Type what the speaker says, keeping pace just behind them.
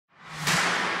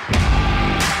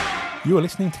You are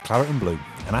listening to Claret and Blue,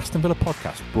 an Aston Villa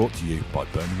podcast brought to you by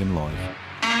Birmingham Live.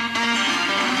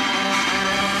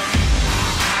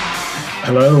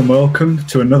 Hello and welcome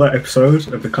to another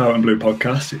episode of the Claret and Blue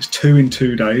podcast. It's 2 in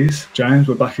 2 days. James,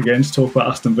 we're back again to talk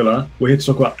about Aston Villa. We're here to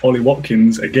talk about Ollie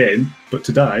Watkins again, but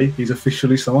today he's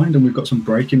officially signed and we've got some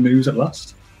breaking news at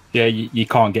last. Yeah, you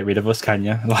can't get rid of us, can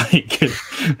you? Like,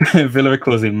 Villa are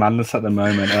causing madness at the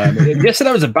moment.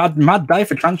 Yesterday was a mad day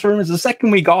for transfer rumours. The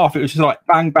second we got off, it was just like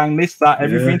bang, bang, this, that,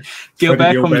 everything.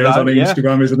 Gilbert comes down. On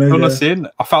Instagram, isn't he?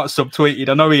 I felt subtweeted.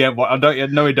 I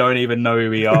know we don't even know who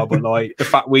we are, but like the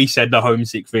fact we said the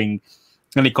homesick thing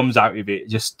and he comes out with it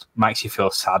just makes you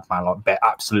feel sad, man. Like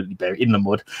absolutely buried in the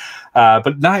mud.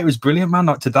 But no, it was brilliant, man.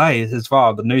 Like today as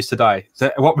well, the news today.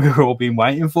 What we've all been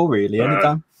waiting for, really,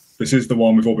 anytime. This is the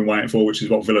one we've all been waiting for, which is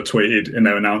what Villa tweeted in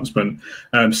their announcement.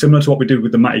 Similar to what we did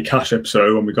with the Matty Cash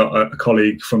episode when we got a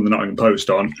colleague from the Nottingham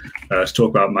Post on to talk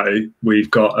about Matty.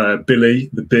 We've got Billy,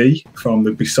 the B, from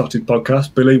the Beesotted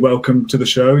Podcast. Billy, welcome to the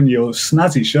show in your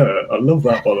snazzy shirt. I love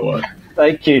that, by the way.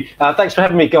 Thank you. Thanks for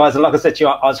having me, guys. And like I said to you,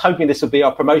 I was hoping this would be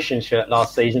our promotion shirt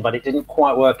last season, but it didn't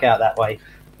quite work out that way.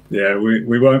 Yeah,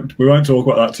 we won't talk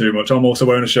about that too much. I'm also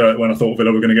wearing a shirt when I thought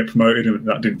Villa were going to get promoted, and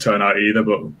that didn't turn out either.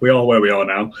 But we are where we are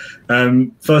now.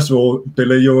 First of all,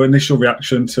 Billy, your initial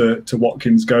reaction to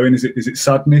Watkins going, is it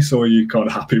sadness, or are you kind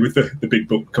of happy with the big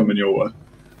book coming your way?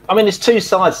 I mean, there's two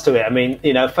sides to it. I mean,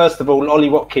 first of all, Ollie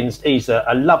Watkins, he's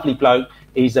a lovely bloke.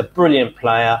 He's a brilliant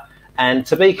player, and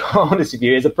to be quite honest with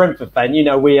you, as a Brentford fan,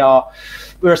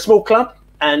 we're a small club.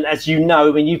 And as you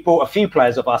know, when you've bought a few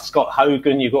players of us, Scott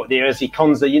Hogan, you've got the Erzi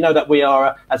Konza, you know that we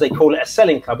are, as they call it, a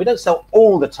selling club. We don't sell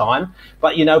all the time,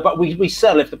 but we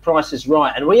sell if the price is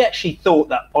right. And we actually thought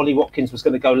that Ollie Watkins was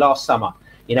going to go last summer.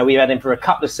 We had him for a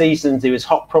couple of seasons. He was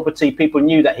hot property. People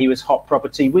knew that he was hot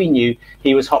property. We knew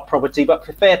he was hot property. But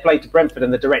for fair play to Brentford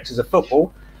and the directors of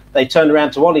football, they turned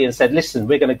around to Ollie and said, listen,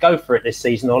 we're going to go for it this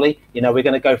season, Ollie. We're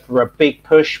going to go for a big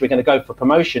push. We're going to go for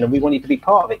promotion, and we want you to be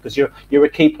part of it because you're a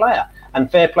key player. And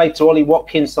fair play to Ollie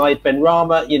Watkins, Said Ben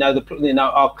Rama,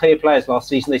 our clear players last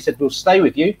season. They said, we'll stay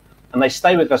with you. And they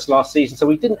stayed with us last season. So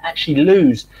we didn't actually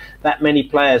lose that many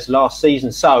players last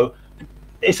season. So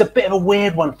it's a bit of a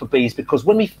weird one for Bees because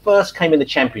when we first came in the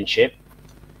Championship,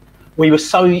 we were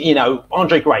so,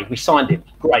 Andre Gray, we signed him.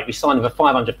 Great. We signed him for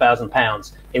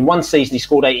 £500,000. In one season, he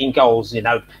scored 18 goals.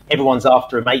 Everyone's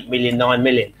after him, 8 million, 9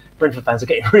 million. Brentford fans are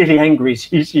getting really angry,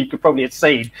 as you could probably have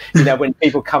seen, when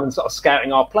people come and sort of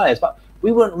scouting our players. But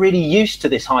we weren't really used to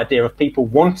this idea of people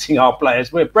wanting our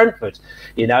players. We're Brentford,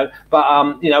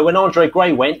 But, when Andre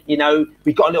Gray went,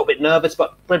 we got a little bit nervous,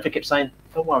 but Brentford kept saying,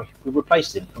 don't worry, we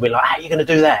replaced him. And we're like, how are you going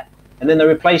to do that? And then they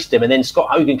replaced him. And then Scott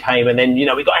Hogan came, and then,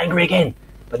 we got angry again.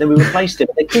 But then we replaced him.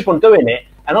 And they keep on doing it.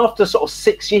 And after sort of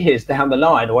 6 years down the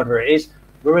line, or whatever it is,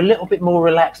 we're a little bit more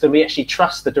relaxed and we actually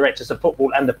trust the directors of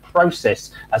football and the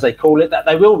process, as they call it, that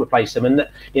they will replace them. And,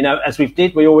 as we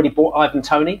already bought Ivan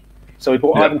Toney. So we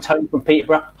bought Ivan Toney from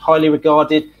Peterborough, highly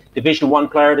regarded, Division 1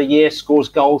 Player of the Year, scores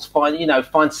goals,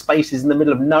 finds spaces in the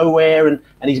middle of nowhere. And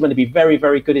he's going to be very,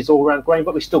 very good. He's all-round great,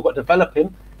 but we still got to develop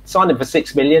him. Signed him for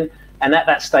 £6 million. And at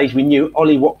that stage, we knew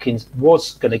Ollie Watkins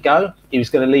was going to go. He was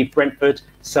going to leave Brentford.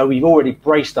 So we've already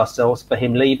braced ourselves for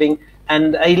him leaving.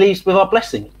 And he leaves with our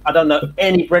blessing. I don't know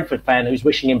any Brentford fan who's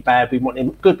wishing him bad. We want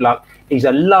him good luck. He's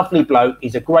a lovely bloke.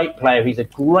 He's a great player. He's a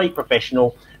great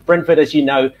professional. Brentford, as you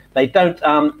know, they don't...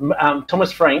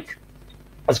 Thomas Frank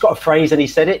has got a phrase, and he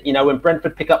said it. When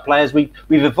Brentford pick up players, we've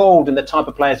evolved in the type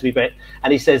of players we bet.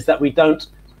 And he says that we don't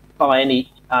buy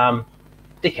any...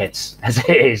 dickheads, as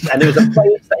it is, and there was a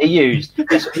phrase that he used.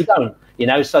 Yes, we don't,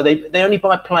 So they only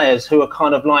buy players who are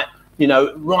kind of like,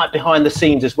 right behind the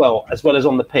scenes as well as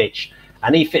on the pitch,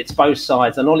 and he fits both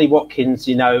sides. And Ollie Watkins,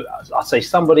 I say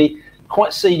somebody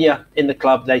quite senior in the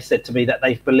club. They said to me that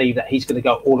they believe that he's going to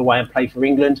go all the way and play for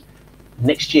England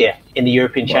next year in the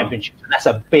European Championship. And that's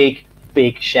a big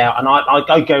shout, and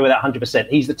I go with that 100%.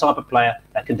 He's the type of player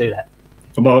that can do that.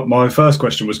 My first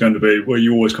question was going to be, were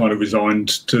you always kind of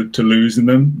resigned to losing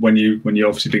them when you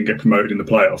obviously didn't get promoted in the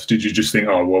playoffs? Did you just think,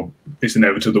 oh, well, it's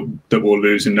inevitable that we'll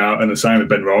lose him now? And the same with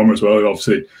Ben Rama as well.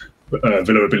 Obviously,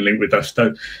 Villa have been linked with us.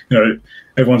 So,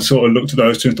 everyone sort of looked at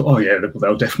those two and thought, oh, yeah,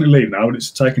 they'll definitely leave now. But it's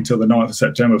taken till the 9th of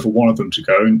September for one of them to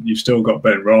go, and you've still got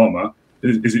Ben Rama.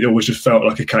 Is it always just felt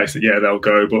like a case that, yeah, they'll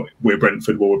go, but we're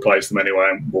Brentford, we'll replace them anyway,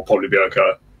 and we'll probably be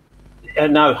okay?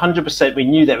 No, 100%. We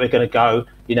knew that we were going to go.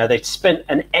 They'd spent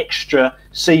an extra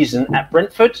season at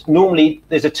Brentford. Normally,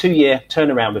 there's a 2-year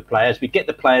turnaround with players. We get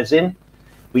the players in,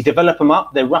 we develop them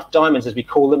up. They're rough diamonds, as we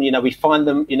call them. We find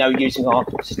them, using our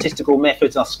statistical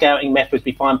methods, our scouting methods.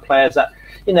 We find players that,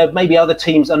 maybe other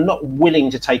teams are not willing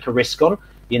to take a risk on.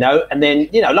 And then,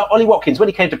 like Ollie Watkins, when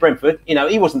he came to Brentford,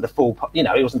 he wasn't the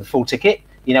full ticket.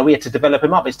 We had to develop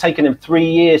him up. It's taken him 3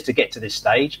 years to get to this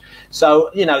stage.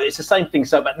 So, it's the same thing.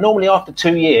 So, but normally after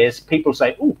 2 years, people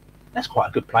say, oh, that's quite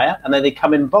a good player. And then they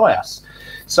come in and buy us.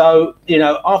 So,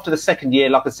 after the second year,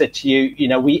 like I said to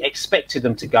you, we expected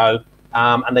them to go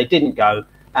and they didn't go.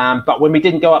 But when we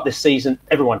didn't go up this season,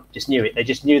 everyone just knew it. They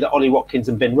just knew that Ollie Watkins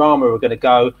and Ben Rama were going to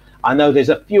go. I know there's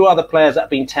a few other players that have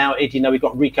been touted. We've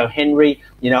got Rico Henry.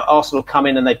 Arsenal come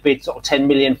in and they bid sort of 10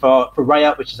 million for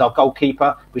Raya, which is our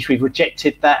goalkeeper, which we've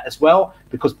rejected that as well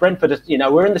because Brentford,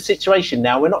 we're in the situation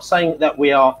now. We're not saying that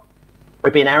we're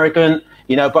being arrogant,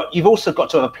 but you've also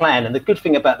got to have a plan. And the good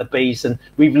thing about the Bees, and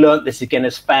we've learnt this again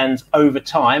as fans over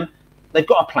time, they've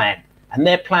got a plan. And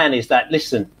their plan is that,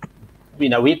 listen, we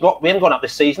haven't gone up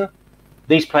this season.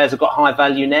 These players have got high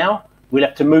value now. We'll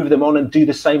have to move them on and do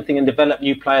the same thing and develop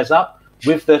new players up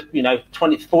with the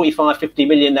 20, 45, 50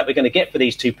 million that we're going to get for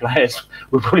these two players.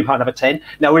 We'll probably buy another 10.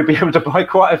 Now we'll be able to buy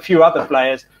quite a few other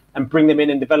players and bring them in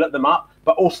and develop them up,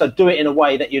 but also do it in a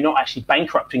way that you're not actually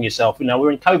bankrupting yourself.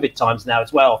 We're in COVID times now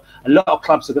as well. A lot of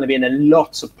clubs are going to be in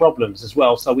lots of problems as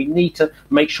well. So we need to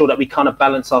make sure that we kind of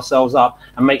balance ourselves up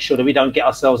and make sure that we don't get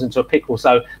ourselves into a pickle.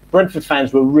 So Brentford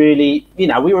fans were really,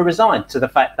 we were resigned to the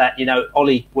fact that,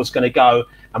 Ollie was going to go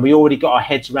and we already got our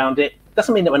heads around it.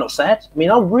 Doesn't mean that we're not sad.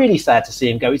 I'm really sad to see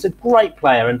him go. He's a great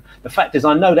player. And the fact is,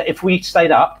 I know that if we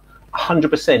stayed up,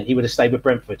 100% he would have stayed with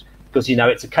Brentford. Because,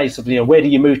 it's a case of, where do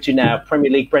you move to now?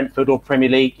 Premier League, Brentford or Premier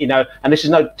League, and this is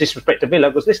no disrespect to Villa.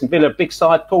 Because, listen, Villa, big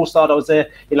side, cool side. I was there,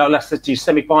 let's do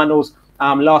semi-finals,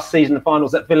 last season, the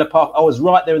finals at Villa Park. I was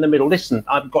right there in the middle. Listen,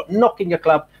 I've got knocking your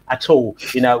club at all,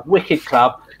 wicked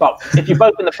club. But if you're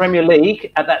both in the Premier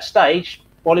League at that stage,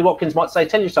 Ollie Watkins might say,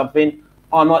 tell you something,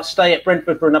 I might stay at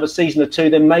Brentford for another season or two,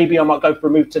 then maybe I might go for a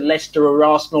move to Leicester or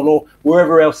Arsenal or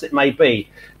wherever else it may be.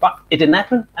 But it didn't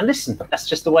happen. And listen, that's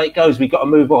just the way it goes. We've got to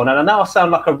move on. And I know I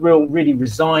sound like a really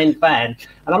resigned fan.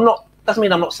 And I'm not, doesn't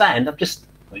mean I'm not sad. I'm just,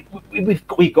 we've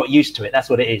got used to it. That's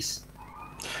what it is.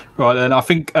 Right, then I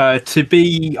think I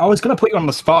was going to put you on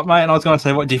the spot, mate, and I was going to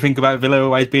say, what do you think about Villa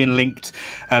always being linked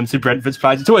to Brentford's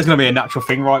players? It's always going to be a natural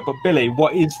thing, right? But Billy,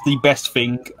 what is the best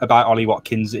thing about Ollie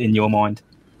Watkins in your mind?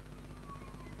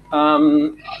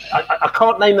 I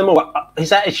can't name them all.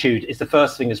 His attitude is the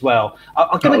first thing as well.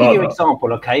 I'm going to give you an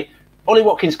example, okay? Ollie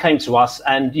Watkins came to us,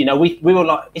 and we were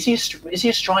like, is he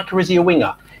a striker? Is he a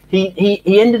winger?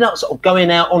 He ended up sort of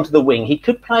going out onto the wing. He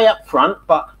could play up front,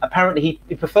 but apparently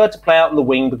he preferred to play out on the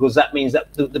wing because that means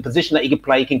that the position that he could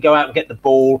play, he can go out and get the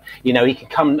ball. He can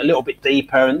come a little bit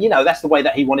deeper, and that's the way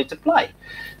that he wanted to play.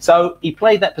 So he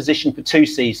played that position for 2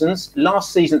 seasons.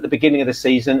 Last season, at the beginning of the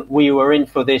season, we were in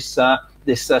for this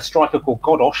striker called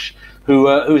Godosh, who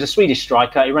was a Swedish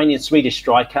striker, Iranian-Swedish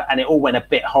striker, and it all went a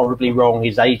bit horribly wrong.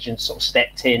 His agent sort of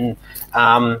stepped in,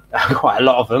 quite a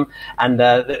lot of them, and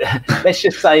let's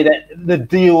just say that the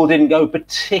deal didn't go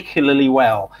particularly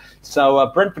well. So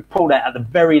Brentford pulled out at the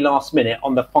very last minute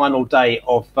on the final day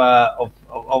of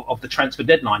the transfer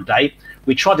deadline day.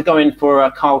 We tried to go in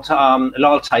for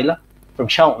Lyle Taylor from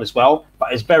Charlton as well,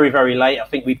 but it's very, very late. I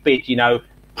think we bid,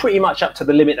 pretty much up to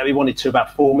the limit that we wanted to,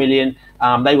 about 4 million.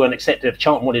 They weren't accepted.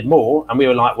 Charlton wanted more, and we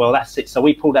were like, well, that's it. So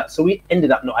we pulled out. So we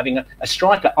ended up not having a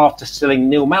striker after selling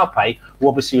Neil Maupay, who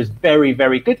obviously was very,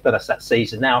 very good for us that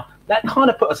season. Now, that kind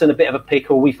of put us in a bit of a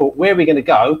pickle. We thought, where are we going to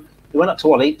go? We went up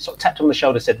to Ollie, sort of tapped him on the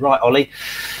shoulder, said, right, Ollie,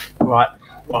 right,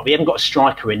 we haven't got a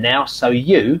striker in now, so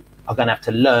you are going to have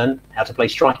to learn how to play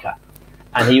striker.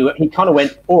 And he kind of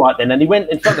went, all right then. And he went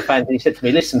in front of the fans and he said to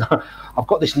me, listen, I've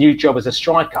got this new job as a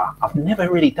striker. I've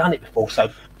never really done it before. So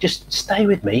just stay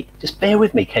with me. Just bear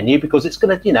with me, can you? Because it's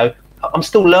going to, I'm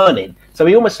still learning. So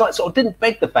he almost sort of didn't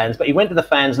beg the fans, but he went to the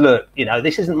fans, look,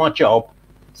 this isn't my job.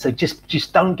 So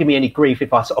just don't give me any grief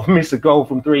if I sort of miss a goal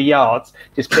from 3 yards.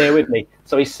 Just bear with me.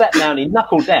 So he sat down, he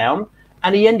knuckled down,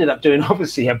 and he ended up doing,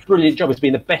 obviously, a brilliant job. It's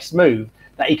been the best move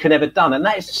that he could ever done, and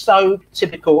that is so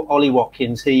typical Ollie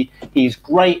Watkins. He's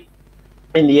great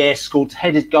in the air, scored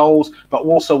headed goals, but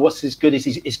also what's as good is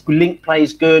his link play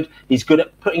is good. He's good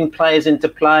at putting players into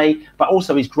play, but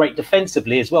also he's great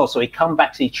defensively as well. So he comes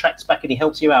back, he tracks back, and he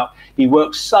helps you out. He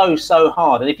works so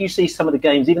hard. And if you see some of the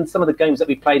games, even some of the games that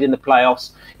we played in the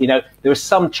playoffs, there were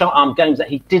some games that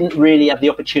he didn't really have the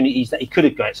opportunities that he could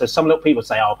have got. So some little people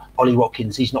say, oh, Ollie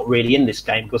Watkins, he's not really in this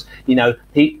game because he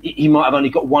might have only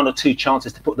got 1 or 2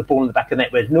 chances to put the ball in the back of the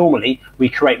net, whereas normally we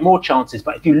create more chances.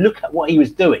 But if you look at what he was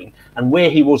doing and where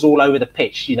he was all over the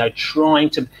pitch, trying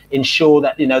to ensure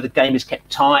that the game is kept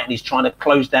tight and he's trying to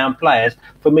close down players,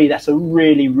 for me that's a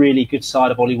really, really good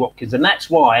side of Ollie Watkins. And that's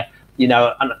why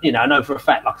I know for a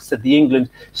fact, like I said, the England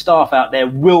staff out there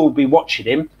will be watching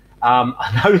him,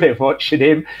 I know they're watching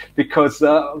him because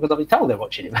I've been told they're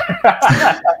watching him.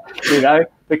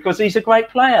 Because he's a great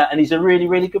player and he's a really,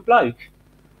 really good bloke.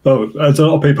 Well, there's a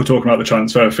lot of people talking about the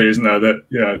transfer fee, isn't there?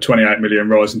 That 28 million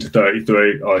rising to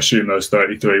 33. I assume those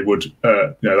 33 would,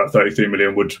 that 33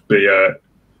 million would be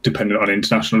dependent on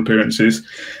international appearances.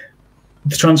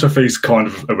 The transfer fee is kind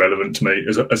of irrelevant to me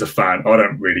as a fan. I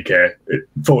don't really care.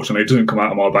 Fortunately, it doesn't come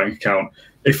out of my bank account.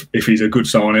 If he's a good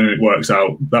signing and it works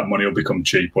out, that money will become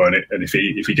cheap, won't it? And if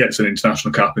he gets an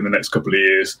international cap in the next couple of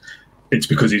years, it's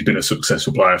because he's been a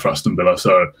successful player for Aston Villa.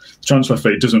 So the transfer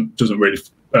fee doesn't really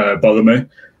bother me.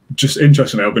 Just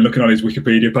interestingly, I've been looking on his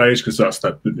Wikipedia page because that's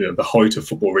the height of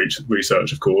football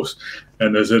research, of course.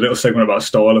 And there's a little segment about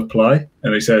style of play.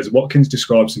 And he says, Watkins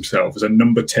describes himself as a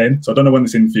number 10. So I don't know when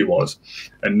this interview was.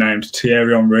 And named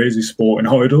Thierry Henry as his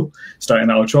sporting idol, stating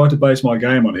that I'll try to base my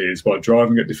game on his by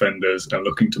driving at defenders and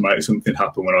looking to make something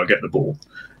happen when I get the ball.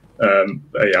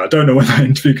 I don't know when that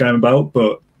interview came about,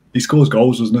 but he scores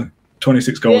goals, doesn't he?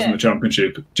 26 goals in the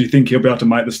Championship. Do you think he'll be able to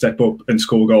make the step up and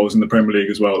score goals in the Premier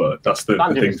League as well, though? That's the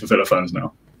thing for Villa fans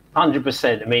now.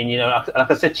 100%. I mean, like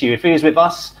I said to you, if he was with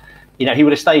us, he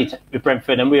would have stayed with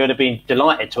Brentford and we would have been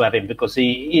delighted to have him because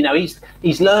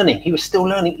he's learning. He was still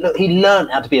learning. Look, he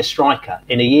learned how to be a striker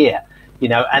in a year,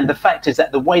 and the fact is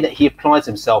that the way that he applies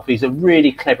himself, he's a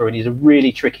really clever and he's a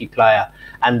really tricky player.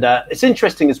 And it's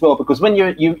interesting as well because when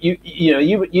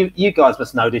you guys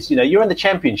must know this, you're in the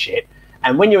Championship.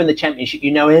 And when you're in the Championship,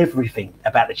 you know everything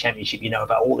about the Championship. You know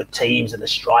about all the teams and the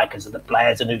strikers and the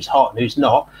players and who's hot and who's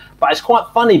not. But it's quite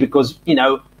funny because,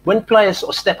 when players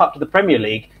sort of step up to the Premier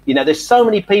League, there's so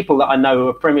many people that I know who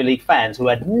are Premier League fans who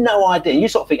had no idea. And you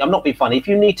sort of think, I'm not being funny. If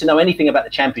you need to know anything about the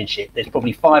Championship, there's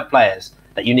probably 5 players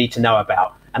that you need to know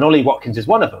about. And Ollie Watkins is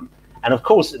one of them. And of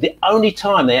course, the only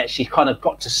time they actually kind of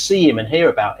got to see him and hear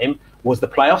about him was the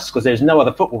playoffs because there was no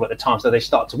other football at the time, so they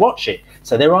start to watch it.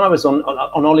 So there I was on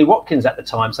Ollie Watkins at the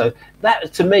time. So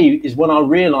that, to me, is when I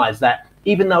realised that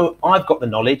even though I've got the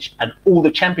knowledge and all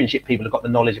the Championship people have got the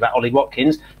knowledge about Ollie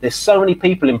Watkins, there's so many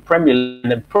people in Premier League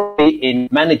and probably in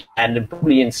management land and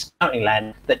probably in scouting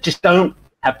land that just don't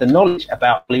have the knowledge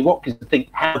about Ollie Watkins to think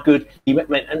how good he went.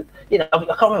 And, I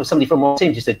can't remember, somebody from my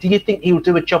team just said, do you think he'll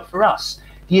do a job for us?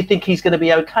 Do you think he's going to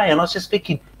be okay? And I was just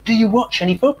thinking, do you watch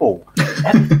any football?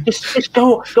 just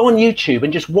go on YouTube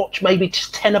and just watch maybe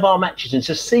just 10 of our matches and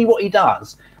just see what he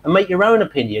does and make your own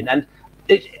opinion. And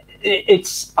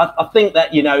I think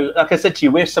that, like I said to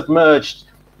you, we're submerged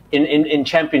in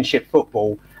Championship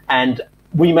football and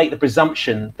we make the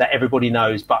presumption that everybody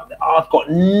knows. But I've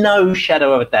got no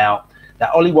shadow of a doubt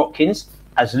that Ollie Watkins,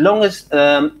 as long as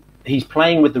he's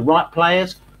playing with the right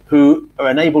players who are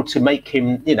unable to make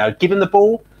him, give him the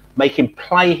ball, make him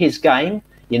play his game.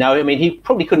 He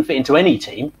probably couldn't fit into any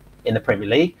team in the Premier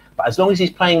League, but as long as he's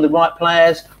playing the right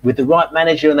players with the right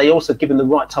manager and they also give him the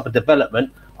right type of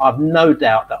development, I've no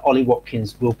doubt that Ollie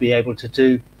Watkins will be able to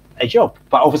do a job.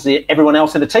 But obviously everyone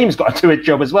else in the team's got to do a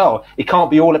job as well. It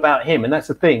can't be all about him. And that's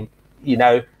the thing,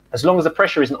 as long as the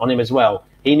pressure isn't on him as well,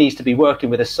 he needs to be working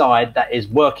with a side that is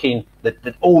working, that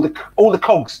all the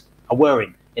cogs are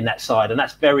whirring in that side. And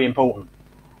that's very important.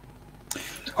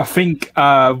 I think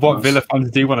what Villa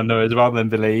fans do want to know as well, then,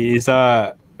 Billy, is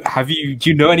do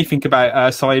you know anything about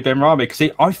Saïd Benrahma?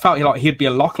 Because I felt like he'd be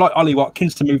a lock like Ollie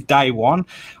Watkins to move day one.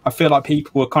 I feel like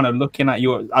people were kind of looking at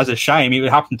you as a shame. It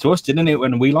would happen to us, didn't it,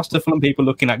 when we lost to Fulham? People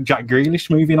looking at Jack Grealish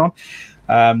moving on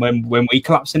when we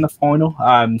collapsed in the final.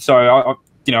 So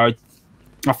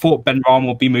I thought Benrahma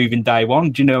would be moving day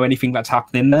one. Do you know anything that's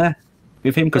happening there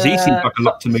with him? Because he seems like a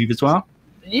lot to move as well.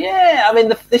 Yeah,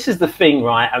 this is the thing,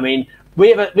 right? We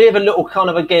have a little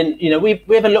kind of, again, we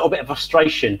have a little bit of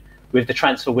frustration with the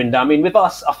transfer window. With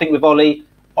us, I think with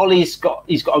Ollie's got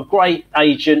a great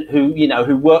agent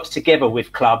who works together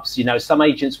with clubs. Some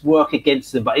agents work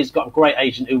against them, but he's got a great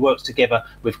agent who works together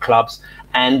with clubs.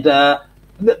 And there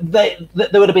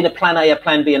would have been a plan A, a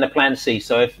plan B, and a plan C.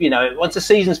 So if once the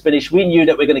season's finished, we knew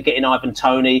that we're going to get in Ivan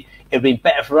Toney. It would be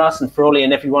better for us and for Ollie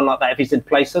and everyone like that if he's in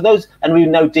place. So and we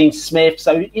know Dean Smith.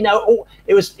 So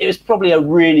it was probably a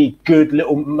really good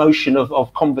little motion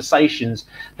of conversations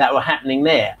that were happening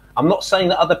there. I'm not saying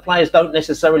that other players don't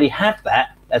necessarily have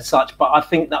that as such, but I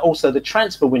think that also the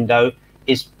transfer window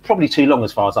is probably too long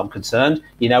as far as I'm concerned.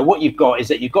 What you've got is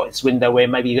that you've got this window where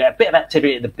maybe you get a bit of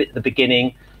activity at the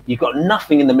beginning. you've got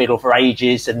nothing in the middle for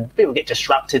ages, and people get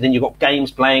disrupted, and you've got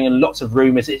games playing and lots of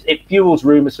rumours. It fuels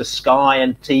rumours for Sky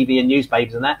and TV and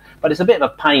newspapers and that, but it's a bit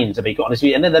of a pain, to be honest with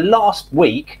you. And then the last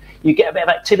week, you get a bit of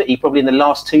activity probably in the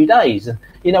last 2 days. And,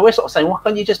 you know, we're sort of saying, why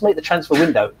can't you just make the transfer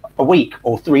window a week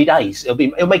or 3 days? It'll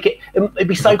be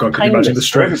so painless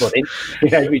for everybody.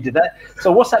 Yeah, we did that.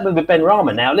 So what's happening with Ben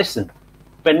Rama now? Listen,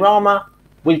 Ben Rama,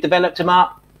 we've developed him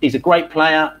up. He's a great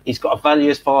player. He's got a value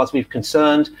as far as we're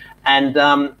concerned.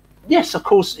 And yes, of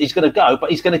course, he's going to go, but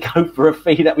he's going to go for a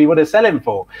fee that we want to sell him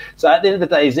for. So at the end of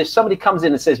the day, if somebody comes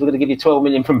in and says, we're going to give you 12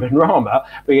 million from Ben Rama,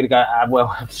 we're going to go,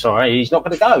 well, I'm sorry, he's not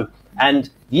going to go. And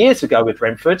years ago with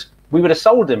Brentford, we would have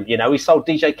sold him. You know, we sold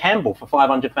DJ Campbell for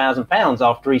 £500,000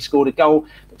 after he scored a goal,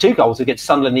 2 goals against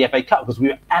Sunderland in the FA Cup, because we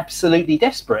were absolutely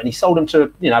desperate. And he sold him to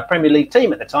a Premier League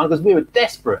team at the time because we were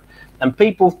desperate. And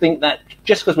people think that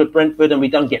just because we're Brentford and we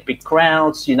don't get big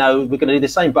crowds, we're going to do the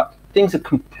same. But things have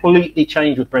completely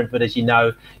changed with Brentford, as you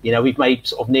know. We've made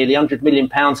sort of nearly £100 million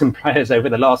in players over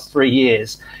the last 3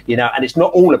 years, and it's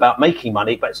not all about making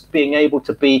money, but it's being able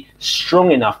to be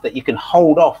strong enough that you can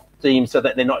hold off teams so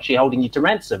that they're not actually holding you to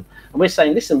ransom. And we're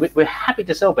saying, listen, we're happy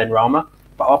to sell Ben Rama,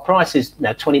 but our price is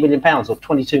 £20 million or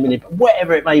 22 million,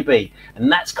 whatever it may be.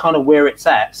 And that's kind of where it's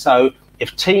at. So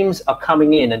if teams are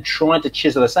coming in and trying to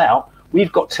chisel us out,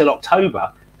 we've got till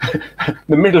October,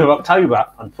 the middle of October,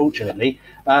 unfortunately,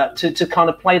 to kind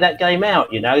of play that game out,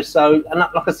 So, and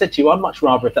like I said to you, I'd much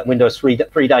rather if that window is 3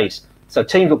 days. So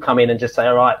teams will come in and just say,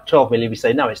 all right, 12 million. We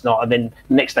say, no, it's not. And then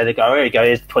the next day they go, here you go,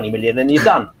 here's 20 million, and you're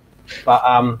done. But,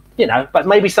 but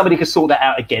maybe somebody could sort that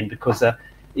out again because,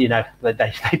 they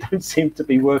don't seem to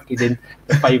be working in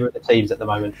the favour of the teams at the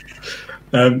moment.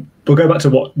 We'll go back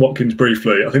to Watkins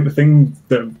briefly. I think the thing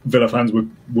that Villa fans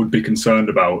would be concerned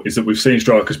about is that we've seen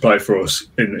strikers play for us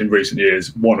in recent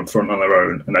years, one up front on their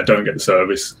own, and they don't get the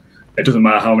service. It doesn't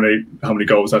matter how many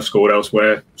goals they've scored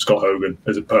elsewhere. Scott Hogan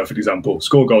is a perfect example.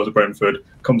 Scored goals at Brentford,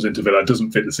 comes into Villa,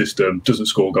 doesn't fit the system, doesn't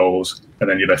score goals, and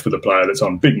then you're left with a player that's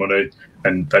on big money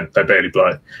and they barely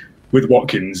play. With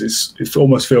Watkins, it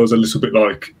almost feels a little bit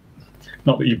like,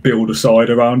 not that you build a side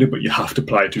around it, but you have to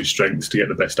play to his strengths to get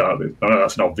the best out of it. I know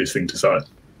that's an obvious thing to say.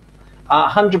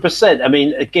 100%. I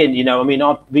mean, again,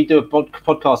 we do a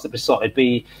podcast at Beesotted,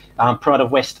 Pride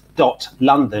of West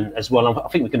London as well. I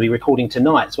think we're going to be recording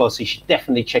tonight as well, so you should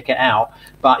definitely check it out.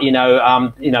 But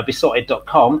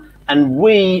Beesotted.com, and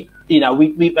we've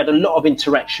had a lot of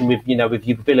interaction with with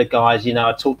you Villa guys.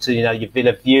 I talked to your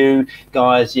Villa View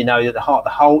guys. The Heart of the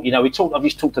Holt. I've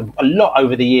just talked to a lot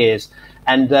over the years.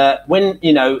 And when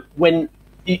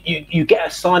you get a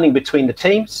signing between the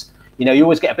teams, you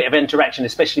always get a bit of interaction,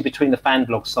 especially between the fan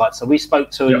blog sites. So we spoke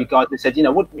to you guys and said,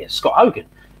 Scott Hogan.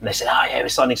 And they said, oh, yeah, we're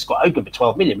signing Scott Hogan for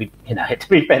 12 million. To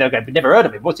be fair, we've never heard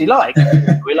of him. What's he like?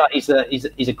 We're like, he's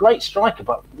a great striker,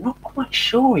 but we're not quite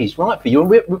sure he's right for you.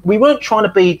 And we weren't trying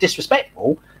to be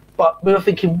disrespectful, but we were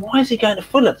thinking, why is he going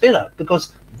to Villa?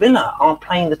 Because Villa aren't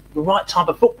playing the right type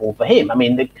of football for him. I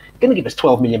mean, they're going to give us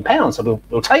 £12 million, so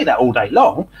we'll take that all day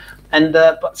long. And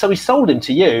so we sold him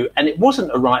to you, and it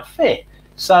wasn't a right fit.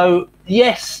 So,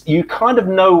 yes, you kind of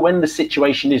know when the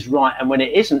situation is right and when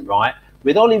it isn't right.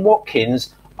 With Ollie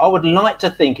Watkins, I would like to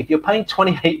think if you're paying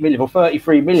 28 million or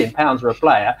 33 million pounds for a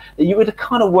player, that you would have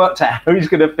kind of worked out how he's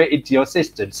going to fit into your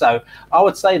system. So I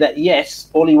would say that, yes,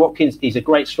 Ollie Watkins is a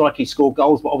great striker. He scored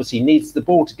goals, but obviously he needs the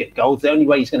ball to get goals. The only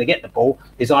way he's going to get the ball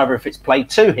is either if it's played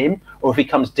to him or if he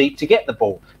comes deep to get the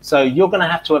ball. So you're going to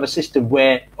have a system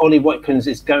where Ollie Watkins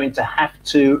is going to have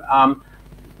to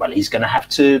he's going to have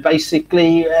to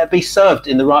basically be served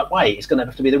in the right way. It's going to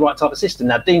have to be the right type of system.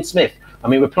 Now, Dean Smith,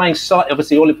 we're playing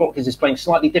obviously Ollie Watkins is playing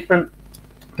slightly different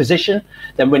position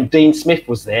than when Dean Smith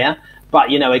was there.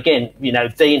 But, again,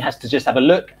 Dean has to just have a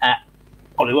look at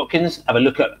Ollie Watkins, have a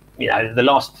look at, the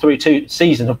last 2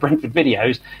 seasons of Brentford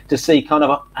videos to see kind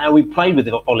of how we played with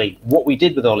Ollie, what we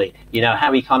did with Ollie,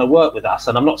 how he kind of worked with us.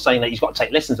 And I'm not saying that he's got to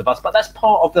take lessons of us, but that's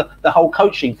part of the whole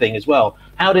coaching thing as well.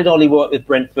 How did Ollie work with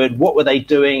Brentford? What were they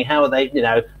doing? How are they,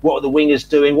 what were the wingers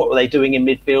doing? What were they doing in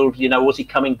midfield? Was he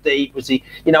coming deep? Was he,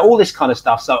 all this kind of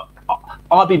stuff. So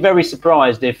I'd be very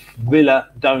surprised if Villa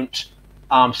don't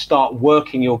start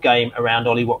working your game around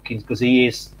Ollie Watkins, because he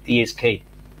is key.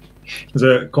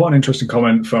 There's quite an interesting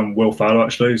comment from Will Fowler,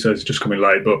 actually. He says it's just coming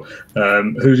late, but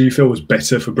who do you feel was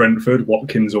better for Brentford,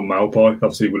 Watkins or Maupay?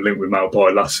 Obviously, we linked with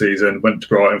Maupay last season, went to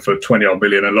Brighton for 20-odd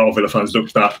million. A lot of Villa fans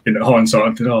looked at that in hindsight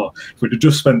and thought, if we'd have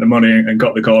just spent the money and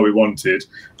got the guy we wanted,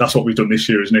 that's what we've done this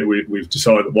year, isn't it? We've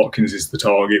decided that Watkins is the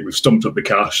target. We've stumped up the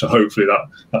cash, so hopefully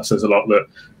that says a lot that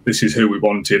this is who we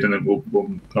wanted, and then we'll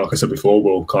like I said before,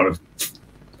 we'll kind of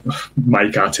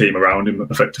make our team around him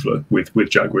effectively with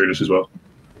Jack Grealish as well.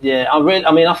 Yeah,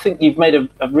 I think you've made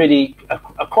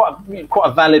quite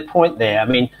a valid point there. I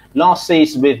mean, last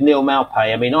season with Neil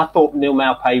Maupay, I mean, I thought Neil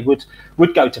Maupay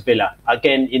would go to Villa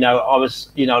again. I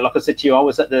was, like I said to you, I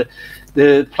was at the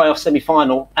playoff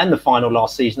semi-final and the final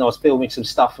last season. I was filming some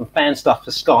stuff and fan stuff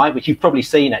for Sky, which you've probably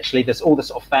seen actually. There's all the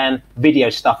sort of fan video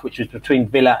stuff, which was between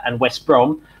Villa and West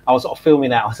Brom. I was sort of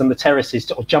filming that. I was on the terraces,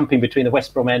 sort of jumping between the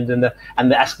West Brom end and the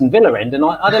Aston Villa end. And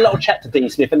I had a little chat to Dean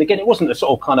Smith. And again, it wasn't a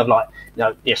sort of kind of like,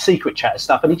 secret chat and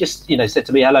stuff. And he just, said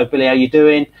to me, "Hello, Billy, how you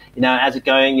doing? How's it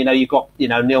going? You've got,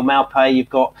 Neil Maupay, you've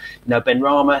got, Ben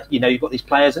Rama, you've got these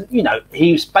players." And,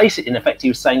 he was basically, in effect, he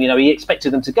was saying, he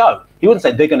expected them to go. He wouldn't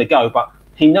say they're going to go, but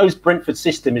he knows Brentford's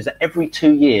system is that every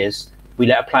 2 years we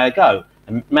let a player go.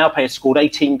 And Maupay has scored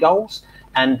 18 goals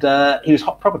and he was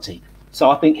hot property. So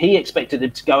I think he expected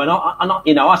him to go, and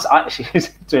I actually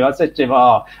said to him,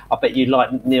 "I bet you'd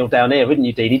like Neil down here, wouldn't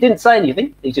you, Dean?" He didn't say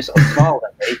anything. He just sort of smiled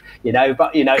at me,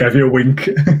 but gave you a wink,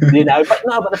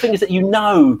 But the thing is that I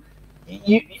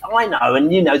know,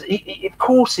 and of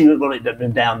course he wanted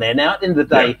them down there. Now at the end of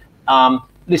the day,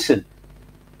 listen,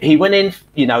 he went in,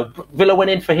 Villa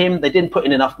went in for him. They didn't put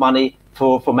in enough money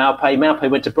for Maupay. Maupay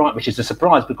went to Brighton, which is a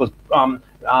surprise because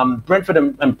Brentford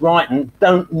and Brighton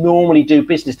don't normally do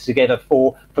business together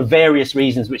for various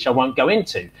reasons, which I won't go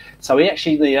into. So he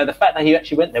actually, the fact that he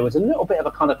actually went there was a little bit of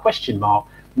a kind of question mark.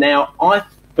 Now, I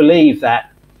believe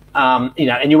that, and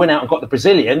you went out and got the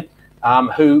Brazilian,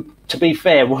 who, to be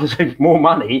fair, was more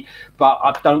money, but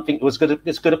I don't think it was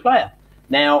as good a player.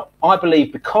 Now, I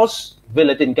believe because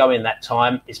Villa didn't go in that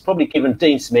time, it's probably given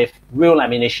Dean Smith real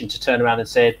ammunition to turn around and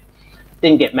said,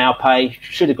 "Didn't get Maupay,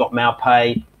 should have got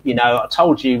Maupay. I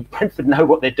told you, Brentford know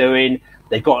what they're doing.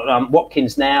 They've got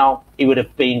Watkins now. He would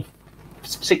have been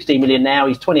 16 million now.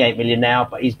 He's 28 million now,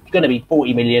 but he's going to be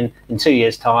 40 million in 2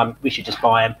 years' time. We should just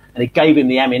buy him." And it gave him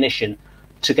the ammunition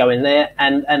to go in there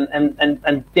and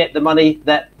get the money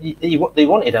that they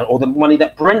wanted, or the money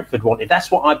that Brentford wanted.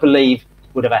 That's what I believe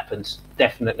would have happened,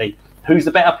 definitely. Who's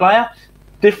the better player?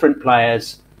 Different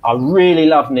players. I really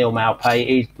love Neil Maupay.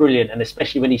 He's brilliant, and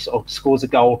especially when he sort of scores a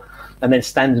goal and then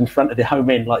stands in front of the home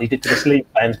end like he did to the Sleep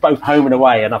fans, both home and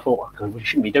away. And I thought, oh, God, we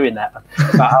shouldn't be doing that.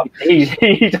 But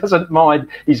he doesn't mind.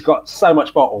 He's got so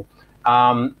much bottle.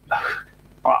 I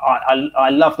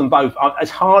love them both.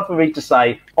 It's hard for me to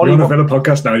say. You're on a Villa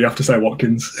podcast now. You have to say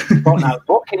Watkins.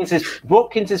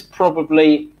 Watkins is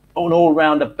probably an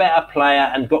all-round a better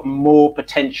player and got more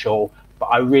potential, but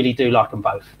I really do like them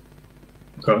both.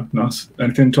 Okay, nice.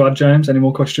 Anything to add, James? Any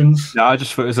more questions? No, I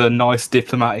just thought it was a nice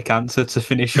diplomatic answer to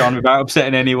finish on without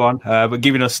upsetting anyone, but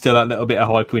giving us still that little bit of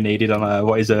hype we needed on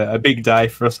what is a big day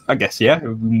for us. I guess, yeah.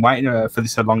 We've been waiting for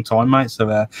this a long time, mate,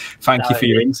 so thank you for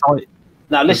your insight.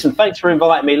 Now, listen, thanks for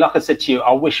inviting me. Like I said to you,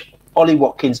 I wish Ollie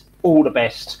Watkins all the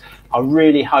best. I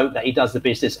really hope that he does the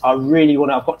business. I really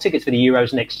want to. I've got tickets for the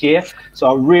Euros next year, so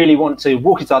I really want to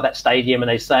walk inside that stadium and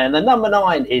they say, "And the number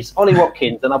 9 is Ollie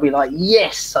Watkins," and I'll be like,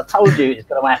 "Yes, I told you it's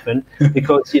going to happen,"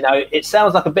 because it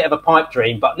sounds like a bit of a pipe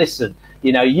dream, but listen,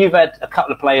 you've had a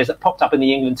couple of players that popped up in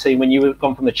the England team when you have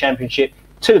gone from the Championship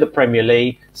to the Premier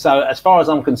League. So as far as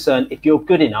I'm concerned, if you're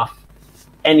good enough,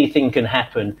 anything can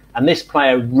happen, and this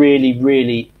player really,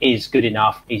 really is good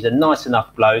enough. He's a nice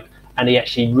enough bloke. And he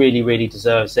actually really, really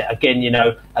deserves it. Again,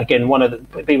 one of the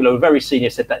people who were very senior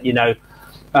said that,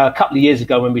 a couple of years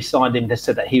ago when we signed him, they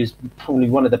said that he was probably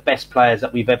one of the best players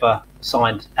that we've ever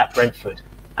signed at Brentford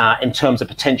in terms of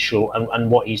potential and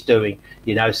what he's doing.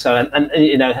 So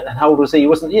and how old was he? He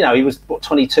wasn't. He was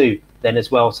 22 then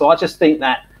as well. So I just think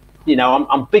that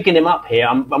I'm bigging him up here.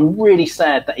 I'm really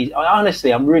sad that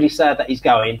I'm really sad that he's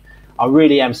going. I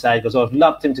really am sad because I've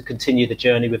loved him to continue the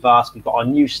journey with us. We've got our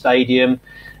new stadium,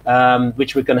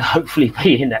 which we're going to hopefully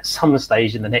be in at some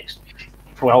stage in the next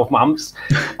 12 months.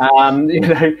 And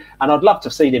I'd love to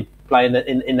have seen him play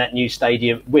in that new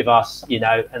stadium with us,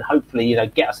 and hopefully,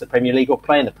 get us the Premier League or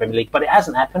play in the Premier League. But it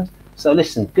hasn't happened. So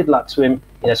listen, good luck to him.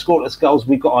 Scoreless goals.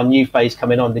 We've got our new phase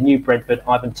coming on, the new Brentford,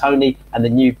 Ivan Toney and the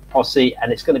new posse,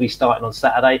 and it's going to be starting on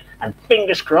Saturday. And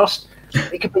fingers crossed,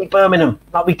 we could beat Birmingham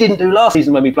like we didn't do last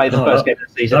season when we played the first game of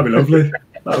the season. That'd be lovely.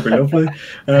 That would be lovely.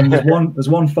 There's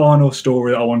one final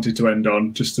story that I wanted to end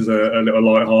on, just as a little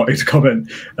light-hearted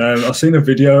comment. I've seen a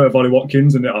video of Ollie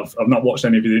Watkins, and I've not watched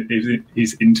any of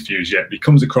his interviews yet. He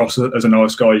comes across as a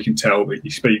nice guy. You can tell he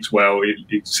speaks well.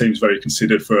 He seems very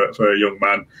considered for a young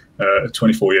man,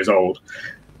 24 years old.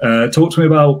 Talk to me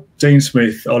about Dean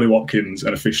Smith, Ollie Watkins,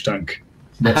 and a fish tank.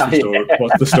 What's the story?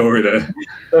 What's the story there?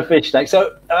 The fish tank.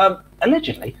 So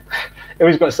allegedly. I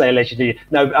always got to say allegedly.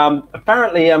 No,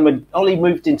 apparently when Ollie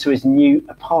moved into his new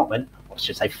apartment, I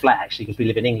should say flat actually, because we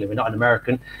live in England, we're not an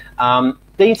American.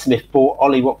 Dean Smith bought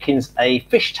Ollie Watkins a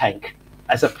fish tank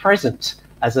as a present,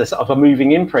 as a sort of a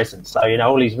moving in present. So,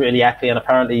 Ollie's really happy, and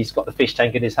apparently he's got the fish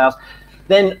tank in his house.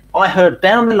 Then I heard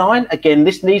down the line, again,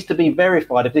 this needs to be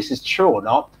verified if this is true or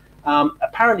not.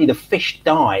 Apparently the fish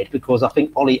died because I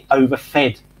think Ollie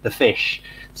overfed the fish.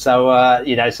 So,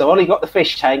 so Ollie got the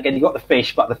fish tank and he got the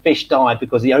fish, but the fish died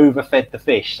because he overfed the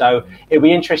fish. So it'll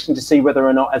be interesting to see whether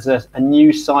or not, as a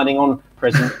new signing on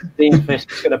present, Dean Smith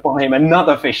is going to buy him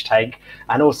another fish tank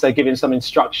and also give him some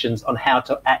instructions on how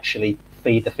to actually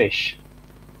feed the fish.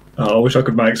 I wish I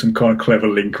could make some kind of clever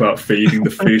link about feeding the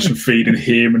fish and feeding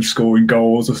him and scoring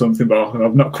goals or something, but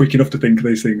I'm not quick enough to think of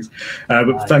these things.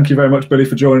 But thank you very much, Billy,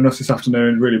 for joining us this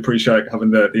afternoon. Really appreciate having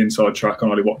the inside track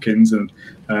on Ollie Watkins, and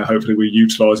hopefully we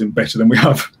utilise him better than we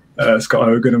have Scott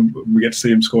Hogan, and we get to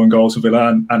see him scoring goals for Villa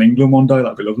and England one day.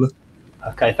 That'd be lovely.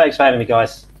 Okay, thanks for having me,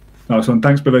 guys. Nice one.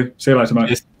 Thanks, Billy. See you later, mate.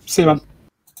 Yes. See you, man.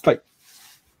 Bye.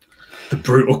 The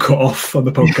brutal cut off on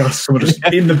the podcast. Someone just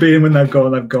in the bin when they've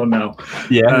gone now.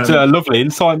 Yeah, it's a lovely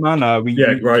insight, man.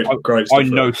 Great. I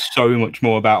know so much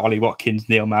more about Ollie Watkins,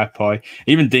 Neil Magpie,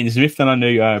 even Dean Smith than I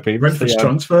knew previously. Brentford's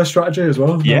transfer strategy as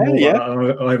well. Yeah.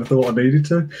 I ever thought I needed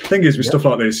to. Thing is, with stuff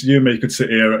like this, you and me could sit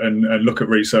here and look at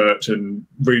research and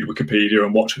read Wikipedia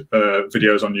and watch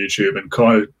videos on YouTube and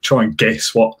kind of try and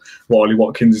guess what Ollie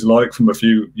Watkins is like from a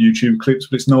few YouTube clips.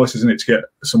 But it's nice, isn't it, to get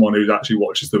someone who actually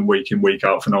watches them week in, week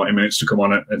out for 90 minutes to come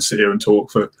on it and sit here and talk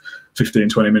for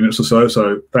 15-20 minutes or so.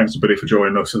 So thanks to Billy for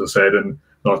joining us, as I said, and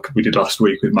like we did last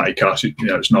week with Matty Cash,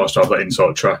 it's nice to have that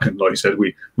inside track, and like you said,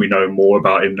 we know more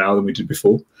about him now than we did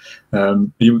before. Are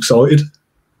you excited?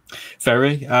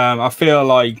 Very. I feel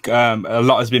like a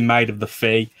lot has been made of the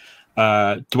fee. Do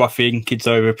I think it's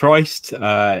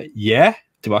overpriced? Yeah.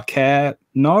 Do I care?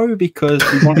 No, because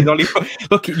we wanted Ollie.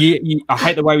 Look, I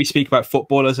hate the way we speak about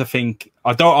footballers.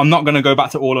 I'm not going to go back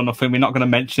to all or nothing. We're not going to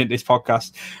mention it this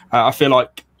podcast. I feel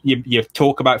like you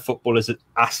talk about footballers as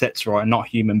assets, right, and not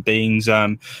human beings.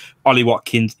 Ollie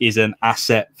Watkins is an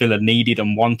asset Villa needed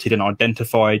and wanted and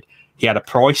identified. He had a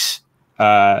price.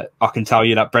 I can tell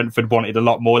you that Brentford wanted a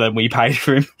lot more than we paid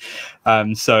for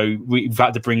him. So we've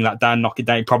had to bring that down, knock it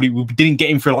down. Probably we didn't get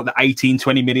him for like the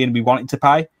 18-20 million we wanted to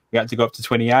pay. We had to go up to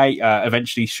 28,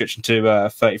 eventually stretching to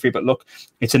 33. But look,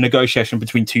 it's a negotiation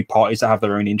between two parties that have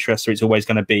their own interests. So it's always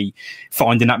going to be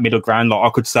finding that middle ground. Like I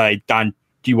could say, Dan,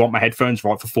 do you want my headphones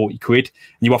for 40 quid?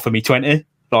 And you offer me 20?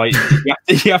 Like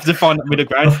you have to find that middle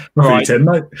ground. Right. 10,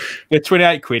 mate. Yeah,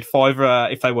 28 quid,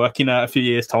 $5 if they work in a few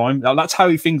years' time. That's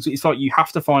how things. It's like you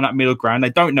have to find that middle ground. They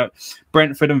don't know.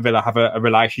 Brentford and Villa have a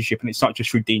relationship, and it's not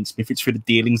just through Dean Smith; it's through the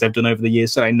dealings they've done over the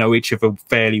years. So they know each other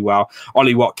fairly well.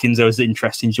 Ollie Watkins was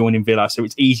interested in joining Villa, so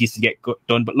it's easy to get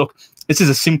done. But look, this is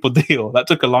a simple deal. That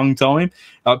took a long time.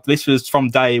 This was from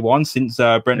day one since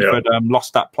Brentford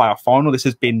lost that playoff final. This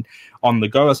has been on the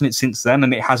go, hasn't it, since then?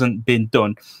 And it hasn't been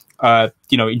done.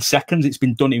 In seconds. It's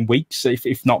been done in weeks,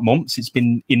 if not months. It's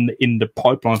been in the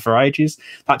pipeline for ages.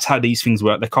 That's how these things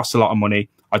work. They cost a lot of money.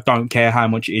 I don't care how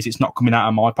much it is. It's not coming out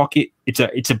of my pocket. It's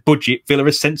a budget. Villa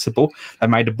is sensible. They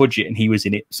made a budget and he was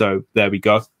in it. So there we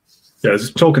go. Yeah,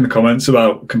 just talking in the comments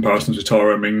about comparisons with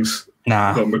Tyrone Mings.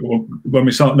 Nah. When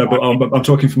we start, no, but I'm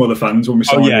talking from other fans. When we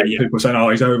sign him, people are saying, "Oh,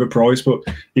 he's overpriced,"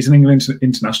 but he's an England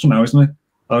international now, isn't he?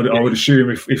 I would assume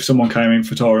if someone came in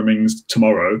for Tyrone Mings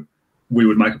tomorrow, we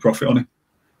would make a profit on it.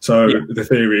 So the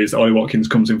theory is Ollie Watkins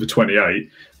comes in for 28.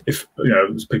 If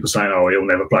people saying, "Oh, he'll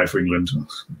never play for England,"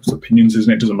 it's opinions,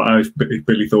 isn't it? It doesn't matter if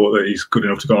Billy thought that he's good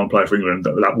enough to go and play for England.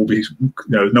 That will be,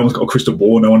 no one's got a crystal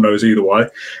ball. No one knows either way.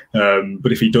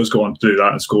 But if he does go on to do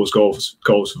that and scores goals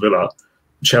for Villa,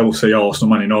 Chelsea, Arsenal,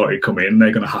 Man United come in,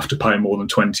 they're going to have to pay more than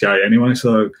 28 anyway.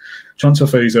 So transfer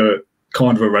fees are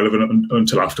kind of irrelevant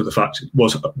until after the fact.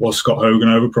 Was Scott Hogan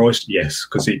overpriced? Yes,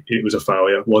 because it was a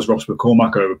failure. Was Ross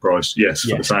McCormack overpriced? Yes,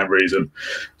 for the same reason.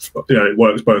 It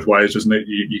works both ways, doesn't it?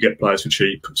 You get players for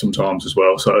cheap sometimes as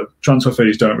well. So transfer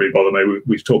fees don't really bother me.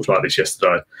 We've talked about this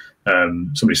yesterday.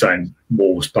 Somebody saying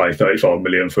Wolves pay 35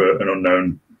 million for an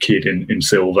unknown kid in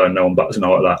silver, no one bats an eye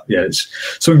like that. Yeah, it's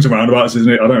swings and roundabouts,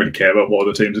 isn't it? I don't really care about what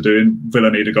other teams are doing.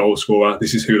 Villa need a goal scorer.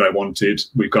 This is who they wanted.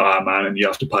 We've got our man, and you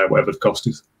have to pay whatever the cost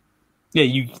is. Yeah,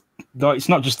 it's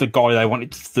not just the guy they want,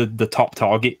 it's the top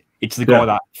target. It's the guy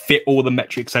that fit all the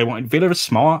metrics they wanted. Villa are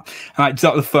smart. And it's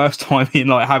not the first time in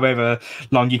however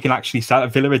long you can actually say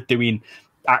that Villa are doing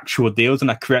actual deals and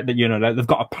they're correct that they've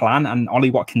got a plan, and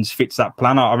Ollie Watkins fits that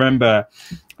plan. I remember,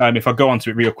 if I go onto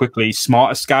it real quickly,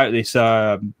 Smarter Scout, this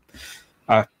analytics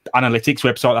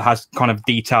website that has kind of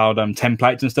detailed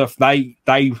templates and stuff,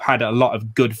 they've had a lot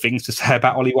of good things to say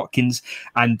about Ollie Watkins,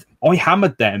 and I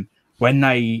hammered them when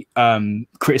they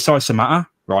criticised Samatta,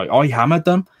 right? I hammered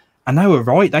them. And they were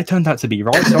right. They turned out to be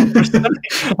right. So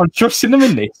I'm trusting them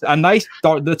in this. And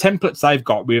the templates they've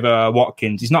got with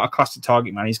Watkins, he's not a classic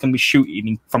target man. He's going to be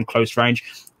shooting from close range.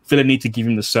 Villa need to give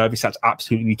him the service. That's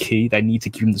absolutely key. They need to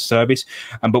give him the service.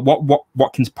 But what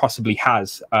Watkins possibly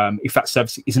has, if that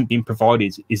service isn't being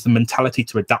provided, is the mentality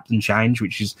to adapt and change,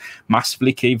 which is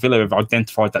massively key. Villa have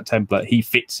identified that template. He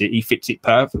fits it. He fits it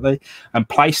perfectly. And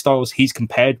play styles he's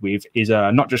compared with is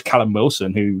not just Callum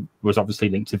Wilson, who was obviously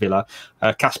linked to Villa,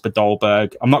 Kasper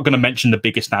Dolberg. I'm not going to mention the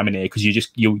biggest name in here because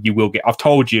you will get. I've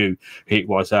told you who it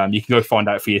was. You can go find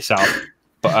out for yourself.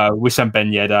 But Wissam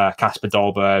Ben Yedder, Kasper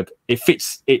Dolberg, it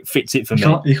fits it for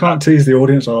me. You can't tease the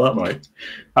audience like that,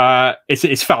 mate.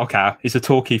 It's Falcao. It's a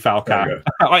Torquay Falcao.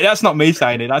 Like, that's not me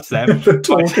saying it. That's them. The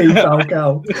Torquay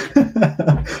Falcao.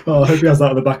 I hope he has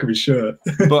that on the back of his shirt.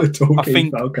 But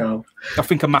Falcao. I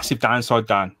think a massive downside,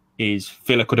 Dan, is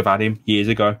Villa could have had him years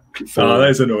ago. That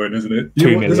is annoying, isn't it?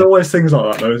 There's always things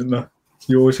like that, though, isn't there?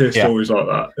 You always hear stories like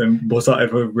that. And was that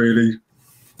ever really...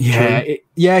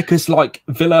 Yeah, because like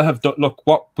Villa have done. Look,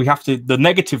 what we have to. The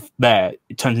negative there,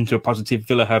 it turns into a positive.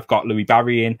 Villa have got Louis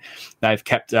Barry in. They've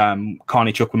kept Carney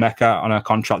Chukwuemeka on a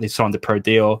contract. They signed a pro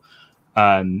deal.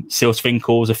 Sils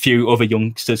Finkel's, a few other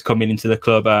youngsters coming into the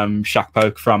club. Shaq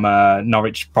Poke from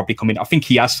Norwich probably coming. I think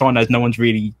he has signed. As no one's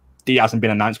really. He hasn't been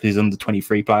announced because he's under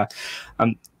 23 player.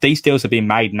 These deals are being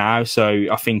made now. So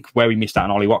I think where we missed out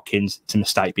on Ollie Watkins, it's a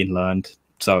mistake being learned.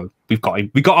 So we've got him.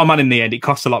 We got our man in the end. It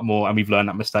costs a lot more, and we've learned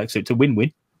that mistake. So it's a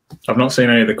win-win. I've not seen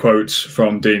any of the quotes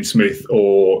from Dean Smith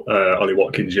or Ollie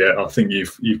Watkins yet. I think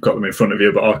you've got them in front of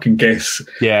you, but I can guess.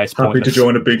 Yeah, it's happy pointless. To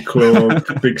join a big club,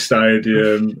 big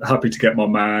stadium. Happy to get my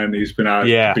man. He's been out,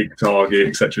 big target,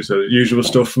 etc. So usual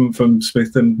stuff from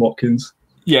Smith and Watkins.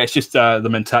 Yeah, it's just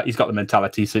he's got the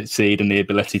mentality to succeed and the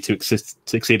ability to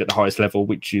succeed at the highest level,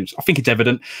 which is, I think it's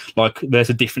evident. Like, there's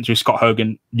a difference with Scott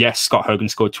Hogan. Yes, Scott Hogan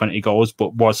scored 20 goals,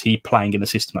 but was he playing in a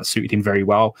system that suited him very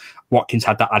well? Watkins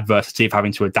had that adversity of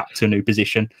having to adapt to a new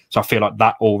position. So I feel like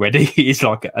that already is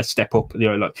like a step up.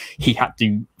 You know, like he had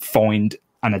to find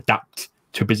and adapt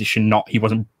to a position.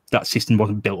 That system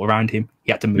wasn't built around him.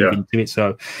 He had to move into it.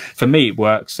 So for me, it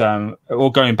works. Or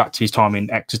going back to his time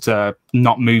in Exeter,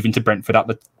 not moving to Brentford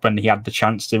when he had the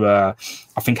chance to,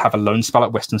 I think, have a loan spell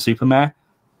at Western-super-Mare.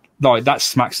 Like, that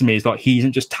smacks to me is like he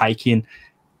isn't just taking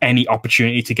any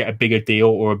opportunity to get a bigger deal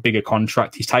or a bigger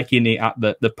contract. He's taking it at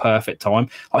the perfect time.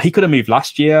 Like, he could have moved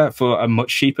last year for a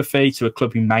much cheaper fee to a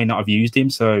club who may not have used him.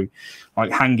 So,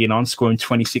 like, hanging on, scoring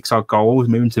 26 odd goals,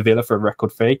 moving to Villa for a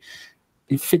record fee.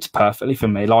 It fits perfectly for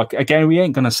me. Like, again, we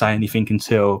ain't going to say anything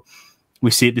until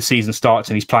we see the season starts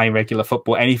and he's playing regular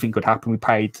football. Anything could happen. We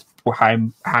paid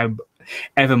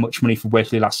however much money for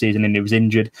Wesley last season and he was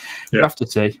injured. We have to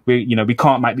see. We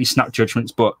can't make these snap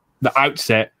judgments, but the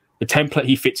outset, the template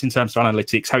he fits in terms of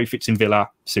analytics, how he fits in Villa,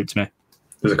 suits me.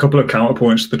 There's a couple of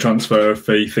counterpoints to the transfer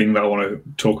fee thing that I want to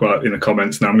talk about in the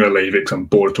comments. Now I'm going to leave it because I'm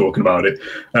bored of talking about it.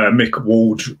 Mick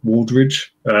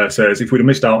Waldridge says, if we'd have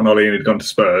missed out on Ollie and he'd gone to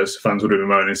Spurs, fans would have been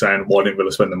moaning saying, why didn't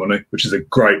Villa spend the money? Which is a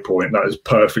great point. That is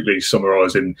perfectly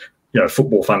summarising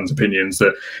football fans' opinions,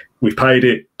 that we've paid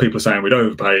it. People are saying we'd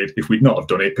overpaid. If we'd not have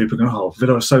done it, people are going, oh,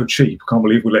 Villa are so cheap. I can't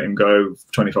believe we let him go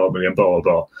 25 million, blah, blah,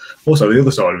 blah. Also, the other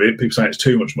side of it, people saying it's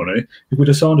too much money. If we'd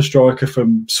have signed a striker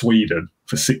from Sweden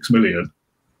for 6 million,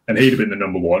 and he'd have been the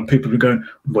number one, people are going,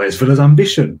 where's Villa's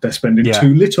ambition? They're spending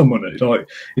too little money. Like,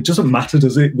 it doesn't matter,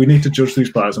 does it? We need to judge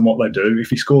these players and what they do. If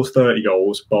he scores 30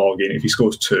 goals, bargain. If he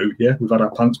scores 2, we've had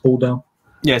our pants pulled down.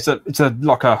 Yeah, it's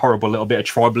like a horrible little bit of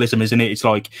tribalism, isn't it? It's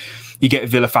like you get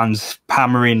Villa fans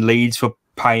hammering Leeds for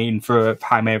paying for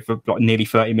like nearly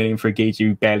 30 million for a geezer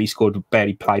who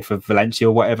barely played for Valencia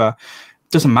or whatever.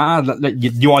 Doesn't matter.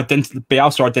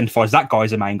 Bielsa identifies that guy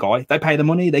as a main guy. They pay the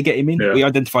money, they get him in. We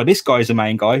identify this guy as a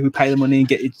main guy. We pay the money and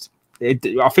get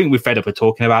it. I think we're fed up of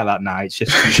talking about that now. It's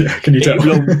just can you tell?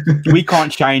 We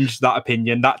can't change that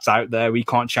opinion. That's out there. We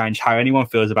can't change how anyone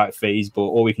feels about fees. But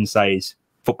all we can say is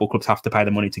football clubs have to pay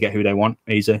the money to get who they want.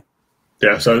 Easy.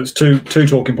 Yeah, so there's two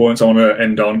talking points I want to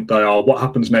end on. They are what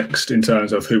happens next in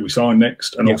terms of who we sign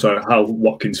next, and also how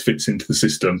Watkins fits into the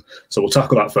system. So we'll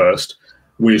tackle that first.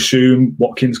 We assume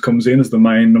Watkins comes in as the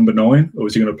main number 9, or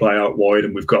is he going to play out wide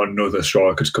and we've got another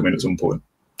striker to come in at some point?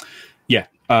 Yeah,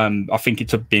 I think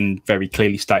it's been very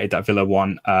clearly stated that Villa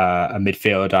want a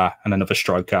midfielder and another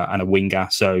striker and a winger.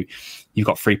 So you've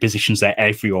got 3 positions there.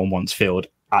 Everyone wants filled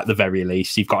at the very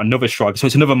least. You've got another striker. So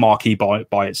it's another marquee by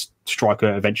its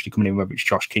striker eventually coming in, whether it's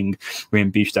Josh King,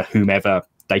 Ryan Booster, whomever.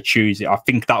 they choose it. I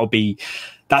think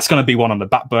that's going to be one on the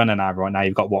back burner now. Right now,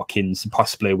 you've got Watkins and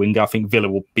possibly a winger. I think Villa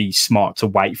will be smart to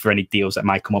wait for any deals that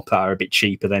may come up that are a bit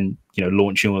cheaper than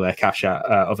launching all their cash at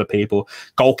other people.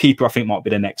 Goalkeeper, I think, might be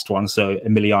the next one. So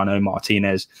Emiliano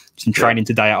Martinez, some training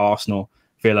today at Arsenal.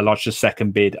 Villa lodged a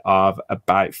second bid of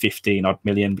about 15 odd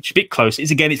million, which is a bit close.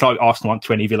 It's like Arsenal want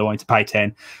 20, Villa wanting to pay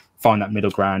 10. Find that middle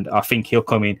ground. I think he'll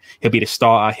come in, he'll be the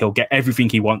starter, he'll get everything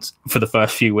he wants for the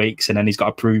first few weeks, and then he's got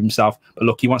to prove himself. But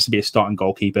look, he wants to be a starting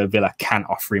goalkeeper. Villa can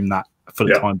offer him that for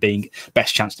the time being.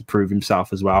 Best chance to prove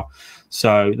himself as well.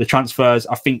 So the transfers,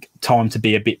 I think time to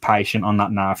be a bit patient on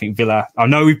that now. I think Villa, I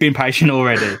know we've been patient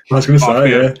already. I was going to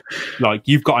say, like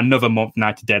you've got another month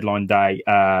now to deadline day.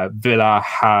 Villa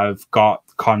have got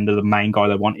kind of the main guy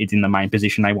they wanted in the main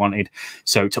position they wanted.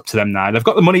 So it's up to them now. They've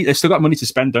got the money, they've still got money to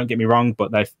spend, don't get me wrong,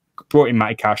 but they've brought in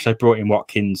Matty Cash, they've brought in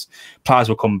Watkins. Players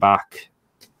will come back.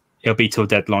 It'll be till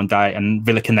deadline day, and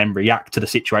Villa can then react to the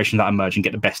situation that emerge and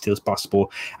get the best deals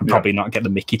possible, and probably not get the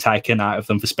mickey taken out of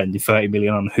them for spending 30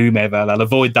 million on whomever. They'll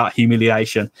avoid that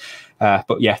humiliation.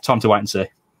 But yeah, time to wait and see.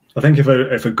 I think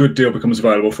if a good deal becomes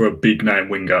available for a big name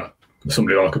winger,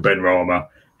 somebody like a Ben Rama,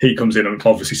 he comes in and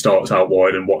obviously starts out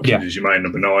wide, and Watkins is your main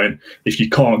number 9. If you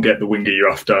can't get the winger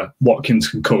you're after, Watkins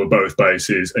can cover both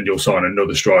bases, and you'll sign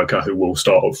another striker who will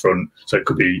start up front. So it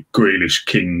could be Grealish,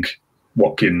 King,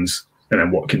 Watkins, and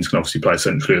then Watkins can obviously play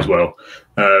centrally as well.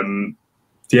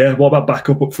 What about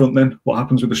backup up front then? What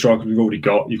happens with the strikers we've already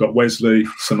got? You've got Wesley,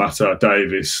 Samatta,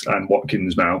 Davis, and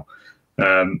Watkins now.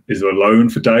 Is there a loan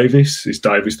for Davis? Is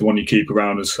Davis the one you keep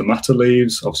around as Samatta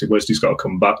leaves? Obviously, Wesley's got to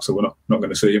come back, so we're not going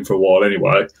to see him for a while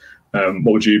anyway.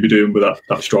 What would you be doing with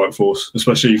that strike force,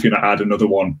 especially if you're going to add another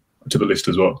one to the list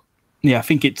as well? Yeah, I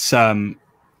think it's I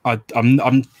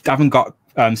haven't got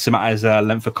Samatta's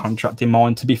length of contract in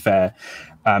mind, to be fair.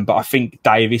 But I think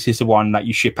Davis is the one that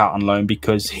you ship out on loan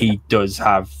because he does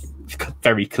have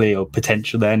very clear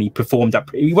potential there, and he performed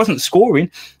he wasn't scoring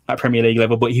at Premier League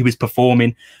level, but he was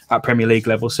performing at Premier League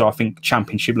level. So I think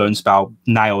Championship loan spell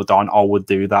nailed on. I would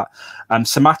do that.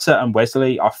 Samatta and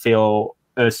Wesley, I feel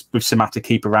with Samatta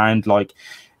keep around. Like,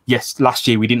 yes, last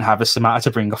year we didn't have a Samatta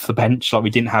to bring off the bench. Like, we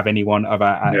didn't have anyone of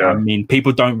I mean,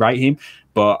 people don't rate him,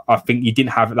 but I think you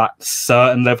didn't have that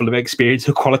certain level of experience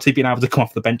or quality being able to come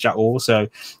off the bench at all. So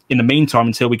in the meantime,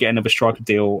 until we get another striker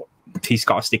deal, he's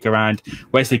got to stick around.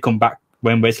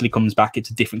 When Wesley comes back, it's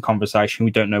a different conversation.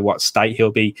 We don't know what state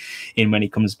he'll be in when he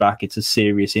comes back. It's a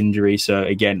serious injury. So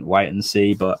again, wait and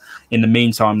see. But in the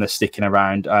meantime, they're sticking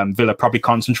around. Villa probably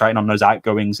concentrating on those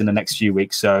outgoings in the next few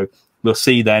weeks. So we'll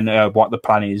see then what the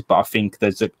plan is. But I think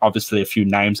there's obviously a few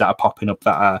names that are popping up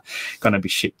that are going to be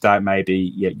shipped out.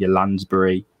 Maybe your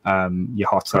Lansbury, your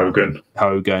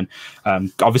Hogan.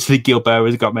 Obviously, Gilbert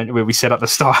has got mentioned. We said at the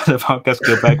start of the podcast,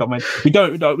 Gilbert got mentioned. We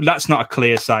don't. No, that's not a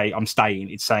clear say. I'm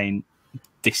staying. It's saying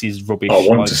this is rubbish. I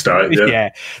want to stay.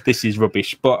 Yeah, this is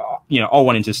rubbish. But I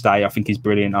want him to stay. I think he's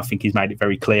brilliant. I think he's made it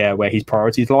very clear where his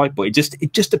priorities lie. But it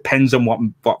just depends on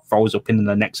what rolls up in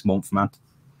the next month, man.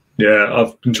 Yeah,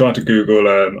 I've been trying to Google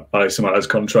Samatta's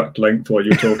contract length while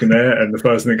you were talking there, and the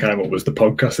first thing that came up was the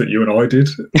podcast that you and I did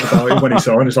about him when he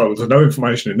signed. It's like, well, there's no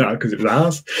information in that because it was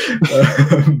ours.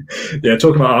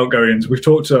 Talking about outgoings, we've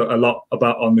talked a lot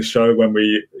about on this show when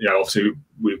we, obviously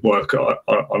we work on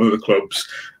other clubs.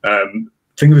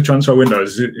 Thing of the transfer window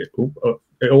is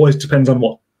it always depends on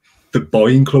what the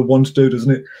buying club wants to do,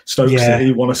 doesn't it? Stoke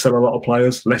City want to sell a lot of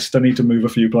players. Leicester need to move a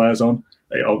few players on.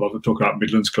 I'm talking about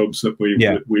Midlands clubs that we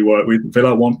work with.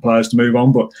 Villa want players to move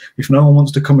on, but if no one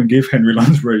wants to come and give Henry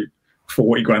Lansbury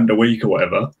 40 grand a week or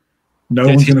whatever, no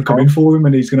one's going to come in for him,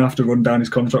 and he's going to have to run down his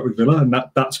contract with Villa, and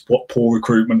that's what poor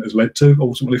recruitment has led to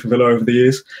ultimately for Villa over the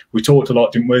years. We talked a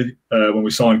lot, didn't we, when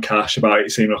we signed Cash, about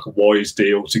it seemed like a wise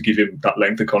deal to give him that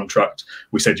length of contract.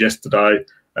 We said yesterday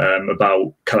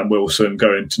about Callum Wilson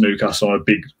going to Newcastle on a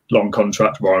big long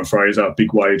contract, Ryan Fraser,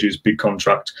 big wages, big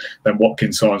contract. Then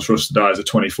Watkins signs for us today as a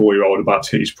 24-year-old about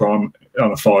to hit his prime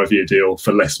on a 5-year deal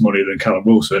for less money than Callum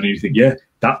Wilson. And you think,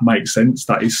 that makes sense.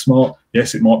 That is smart.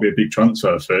 Yes, it might be a big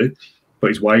transfer fee, but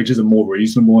his wages are more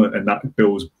reasonable, and that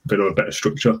builds a better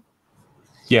structure.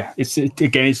 Yeah, it's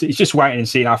just waiting and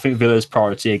seeing. I think Villa's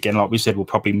priority, again, like we said, will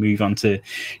probably move on to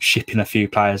shipping a few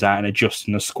players out and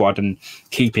adjusting the squad and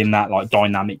keeping that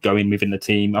dynamic going within the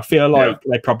team. I feel like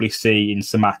they probably see in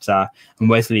Samatta and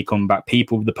Wesley come back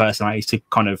people with the personalities to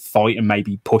kind of fight and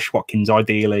maybe push Watkins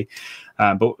ideally.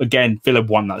 But again, Villa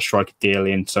won that striker deal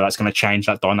in, so that's going to change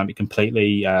that dynamic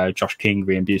completely. Josh King,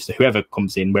 Ryan Buster, whoever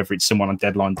comes in, whether it's someone on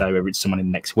deadline day, whether it's someone in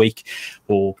next week,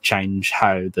 will change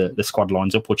how the squad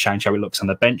lines up, will change how it looks on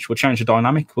the bench, will change the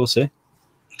dynamic. We'll see.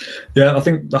 Yeah, I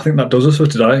think that does us for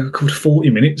today. We covered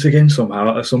 40 minutes again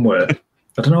somewhere.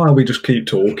 I don't know how we just keep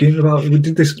talking about. We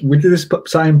did this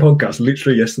same podcast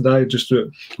literally yesterday,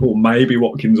 or maybe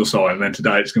Watkins will sign, and then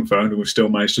today it's confirmed, and we've still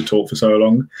managed to talk for so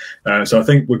long. So I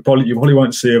think you probably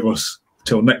won't see of us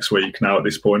till next week now at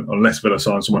this point, unless Villa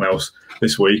signs someone else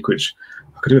this week, which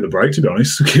I could do with a break, to be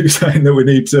honest. I keep saying that we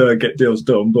need to get deals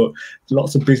done, but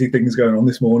lots of busy things going on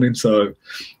this morning. So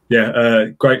yeah,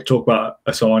 great to talk about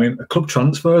a signing, a club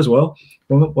transfer as well.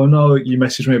 Well, no, you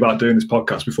messaged me about doing this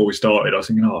podcast before we started. I was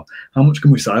thinking, how much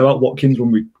can we say about Watkins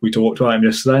when we talked about him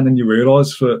yesterday? And then you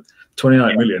realise for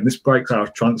 28 million, this breaks our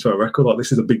transfer record. Like,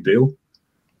 this is a big deal.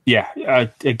 Yeah,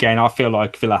 again, I feel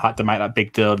like Villa had to make that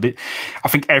big deal. I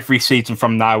think every season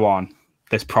from now on,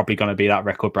 there's probably going to be that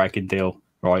record-breaking deal.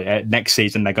 Right, next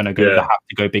season they're going to go. They have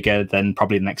to go bigger than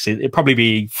probably the next season. It'll probably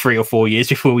be 3 or 4 years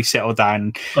before we settle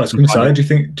down. I was going to say,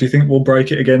 do you think we'll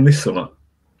break it again this summer?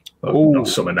 Well, not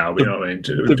summer now, but you know what I mean.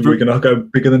 Are we going to go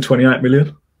bigger than 28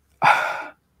 million?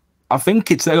 I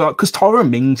think it's like, because Tyrone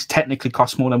Mings technically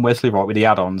costs more than Wesley, right, with the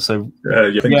add-ons. So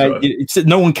so.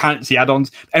 No one counts the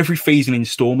add-ons. Every fee's an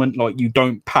instalment. Like, you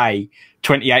don't pay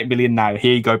 28 million now.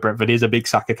 Here you go, Brentford. Here's a big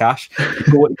sack of cash.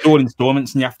 It's all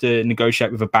instalments, and you have to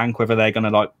negotiate with a bank whether they're going to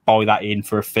like buy that in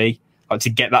for a fee, like to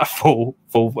get that full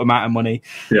amount of money.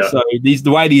 Yeah. So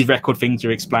the way these record things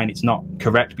are explained, it's not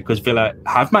correct, because Villa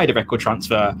have made a record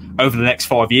transfer over the next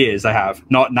 5 years. They have,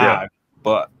 not now,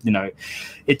 but you know,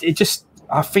 it just.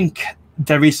 I think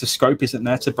there is the scope, isn't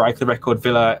there, to break the record.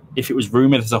 Villa, if it was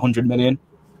rumoured as 100 million,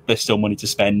 there's still money to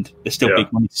spend. There's still big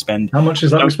money to spend. How much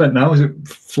is that we spent now? Is it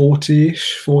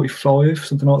 40-ish, 45,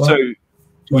 something like that?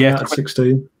 So, yeah,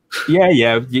 16.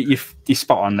 Yeah, you're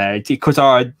spot on there, because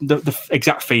the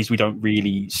exact fees we don't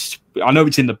really. I know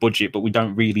it's in the budget, but we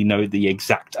don't really know the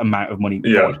exact amount of money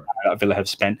that Villa have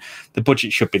spent. The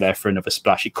budget should be there for another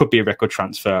splash. It could be a record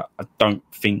transfer. I don't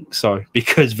think so,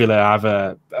 because Villa have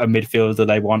a midfielder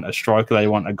they want, a striker they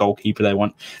want, a goalkeeper they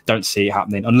want. Don't see it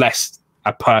happening unless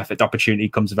a perfect opportunity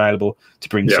comes available to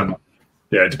bring someone.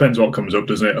 Yeah, it depends what comes up,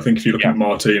 doesn't it? I think if you look at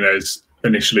Martinez,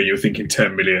 initially you're thinking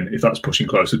 10 million. If that's pushing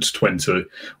closer to 20,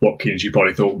 Watkins you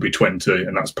probably thought would be 20,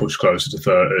 and that's pushed closer to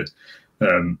 30.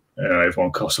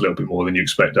 Everyone costs a little bit more than you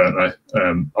expect, don't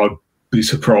they? I'd be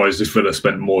surprised if Villa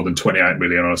spent more than 28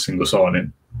 million on a single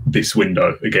signing this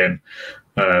window again.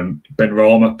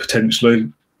 Benrahma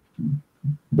potentially.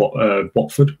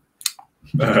 Watford,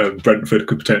 Brentford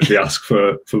could potentially ask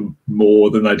for more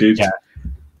than they did.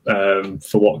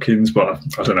 For Watkins, but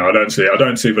I don't know. I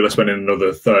don't see Villa spending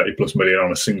another 30 plus million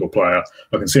on a single player.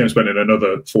 I can see them spending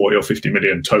another 40 or 50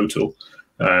 million total,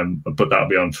 but that'll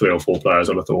be on 3 or 4 players,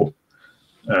 I'd have thought.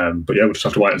 But yeah, we'll just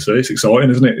have to wait and see. It's exciting,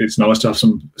 isn't it? It's nice to have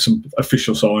some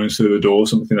official signs through the door,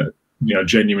 something that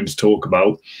genuine to talk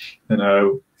about.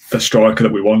 The striker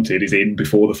that we wanted is in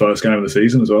before the first game of the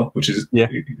season as well, which is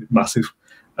massive.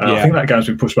 I think that game's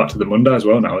been pushed back to the Monday as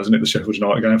well now, isn't it? The Sheffield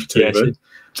United game for TV.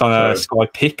 It's on Sky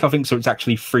Pick, I think, so it's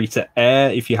actually free to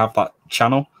air if you have that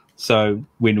channel. So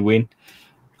win-win.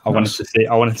 I wanted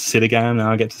to see the game,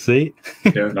 now I get to see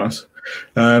it. Yeah, nice.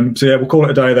 So yeah, we'll call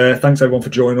it a day there. Thanks everyone for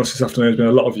joining us this afternoon. There's been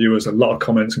a lot of viewers, a lot of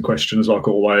comments and questions like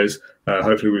always.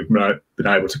 Hopefully we've been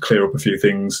able to clear up a few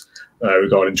things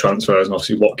regarding transfers, and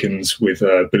obviously Watkins with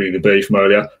Billy the Bee from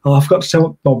earlier. Oh, I forgot to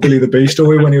tell my Billy the Bee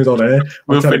story when he was on air.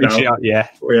 We'll finish it up,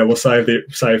 we'll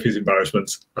save his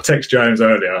embarrassments. I texted James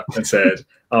earlier and said,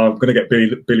 I'm going to get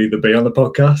Billy the Bee on the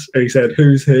podcast. And he said,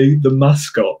 who's he? The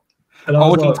mascot. And I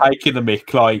wasn't taking the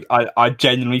mick. Like, I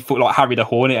genuinely thought like Harry the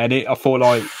Hornet in it. I thought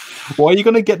like, why are you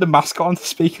going to get the mascot on to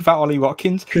speak about Ollie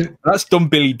Watkins? That's done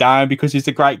Billy down because he's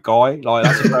a great guy. Like,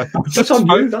 that's on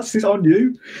you. That's on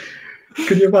you.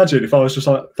 Can you imagine if I was just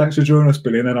like, thanks for joining us,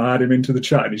 Billy, and then I had him into the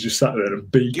chat and he's just sat there in a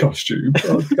bee costume?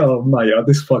 Oh, mate,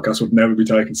 this podcast would never be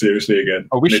taken seriously again.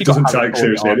 I wish it doesn't take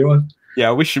seriously anyway. Yeah,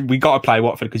 I wish we got to play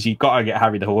Watford because you've got to get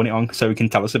Harry the Hornet on so he can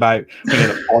tell us about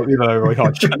Roy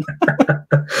Hodgson.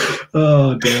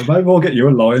 Oh dear, maybe we'll get you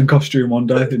a lion costume one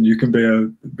day and you can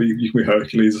be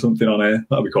Hercules or something on air.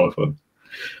 That'll be quite fun.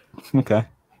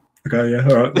 Okay, yeah,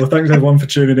 all right. Well, thanks everyone for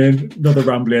tuning in. Another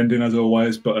rambly ending as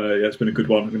always, but it's been a good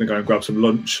one. I'm going to go and grab some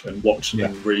lunch and watch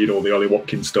and read all the Ollie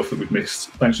Watkins stuff that we've missed.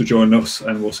 Thanks for joining us,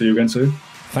 and we'll see you again soon.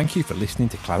 Thank you for listening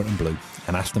to Claret and Blue,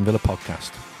 an Aston Villa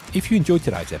podcast. If you enjoyed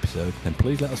today's episode, then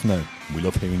please let us know. We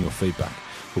love hearing your feedback.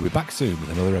 We'll be back soon with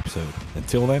another episode.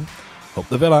 Until then, up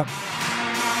the Villa.